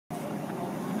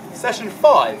Session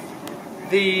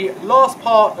 5, the last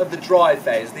part of the drive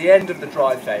phase, the end of the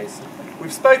drive phase.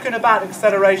 We've spoken about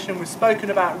acceleration, we've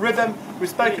spoken about rhythm, we've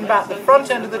spoken about the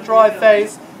front end of the drive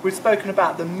phase, we've spoken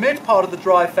about the mid part of the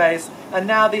drive phase, and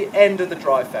now the end of the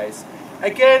drive phase.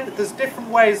 Again, there's different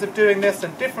ways of doing this,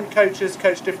 and different coaches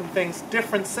coach different things,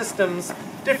 different systems,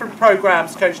 different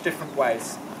programs coach different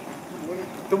ways.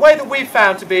 The way that we've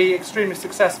found to be extremely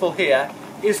successful here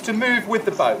is to move with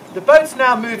the boat. The boat's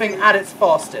now moving at its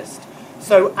fastest.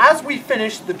 So as we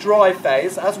finish the drive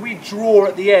phase, as we draw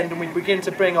at the end and we begin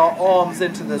to bring our arms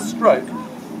into the stroke,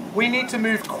 we need to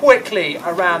move quickly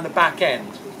around the back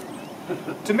end.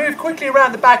 To move quickly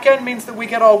around the back end means that we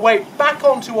get our weight back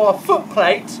onto our foot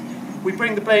plate, we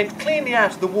bring the blade cleanly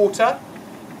out of the water,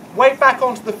 weight back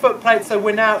onto the foot plate so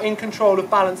we're now in control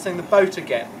of balancing the boat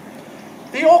again.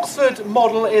 The Oxford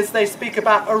model is they speak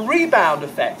about a rebound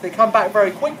effect. They come back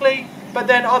very quickly, but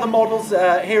then other models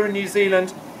here in New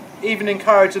Zealand even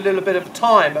encourage a little bit of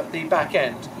time at the back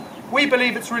end. We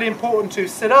believe it's really important to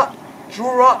sit up,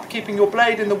 draw up, keeping your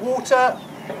blade in the water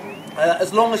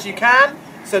as long as you can,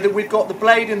 so that we've got the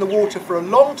blade in the water for a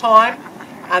long time,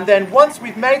 and then once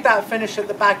we've made that finish at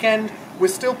the back end, we're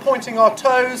still pointing our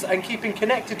toes and keeping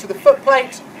connected to the foot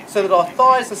plate so that our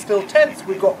thighs are still tense,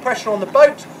 we've got pressure on the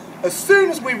boat. As soon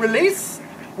as we release,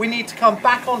 we need to come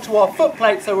back onto our foot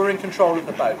plate so we're in control of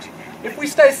the boat. If we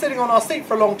stay sitting on our seat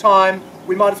for a long time,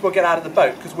 we might as well get out of the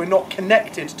boat because we're not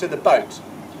connected to the boat.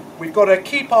 We've got to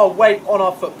keep our weight on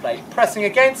our foot plate, pressing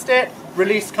against it,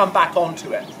 release, come back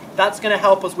onto it. That's going to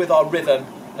help us with our rhythm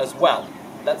as well.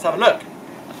 Let's have a look.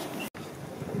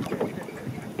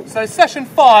 So session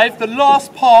 5, the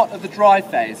last part of the drive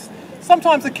phase.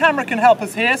 Sometimes the camera can help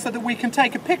us here so that we can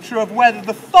take a picture of whether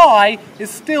the thigh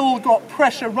is still got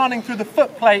pressure running through the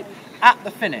foot plate at the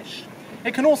finish.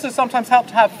 It can also sometimes help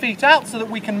to have feet out so that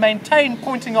we can maintain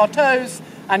pointing our toes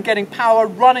and getting power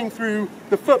running through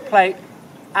the foot plate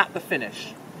at the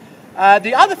finish.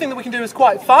 The other thing that we can do is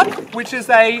quite fun, which is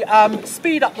a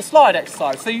speed up the slide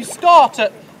exercise. So you start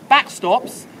at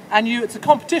backstops and it's a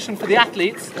competition for the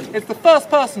athletes. It's the first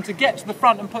person to get to the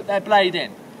front and put their blade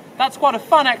in. That's quite a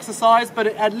fun exercise, but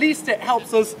at least it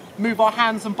helps us move our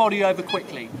hands and body over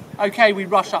quickly. Okay, we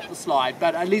rush up the slide,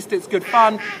 but at least it's good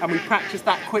fun and we practice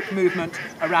that quick movement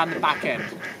around the back end.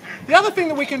 The other thing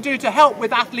that we can do to help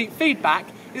with athlete feedback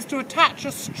is to attach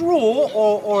a straw,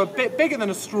 or a bit bigger than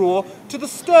a straw, to the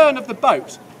stern of the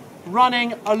boat,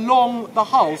 running along the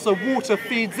hull, so water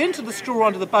feeds into the straw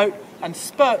under the boat and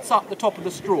spurts up the top of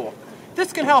the straw.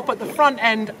 This can help at the front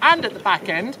end and at the back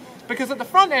end, because at the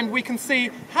front end we can see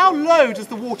how low does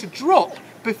the water drop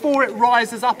before it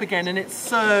rises up again in its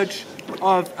surge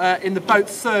of, in the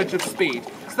boat's surge of speed.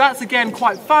 So that's again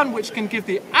quite fun, which can give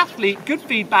the athlete good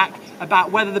feedback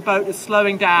about whether the boat is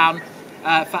slowing down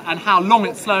and how long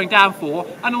it's slowing down for,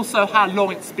 and also how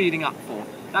long it's speeding up for.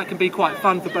 That can be quite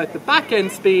fun for both the back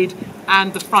end speed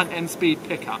and the front end speed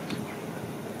pickup.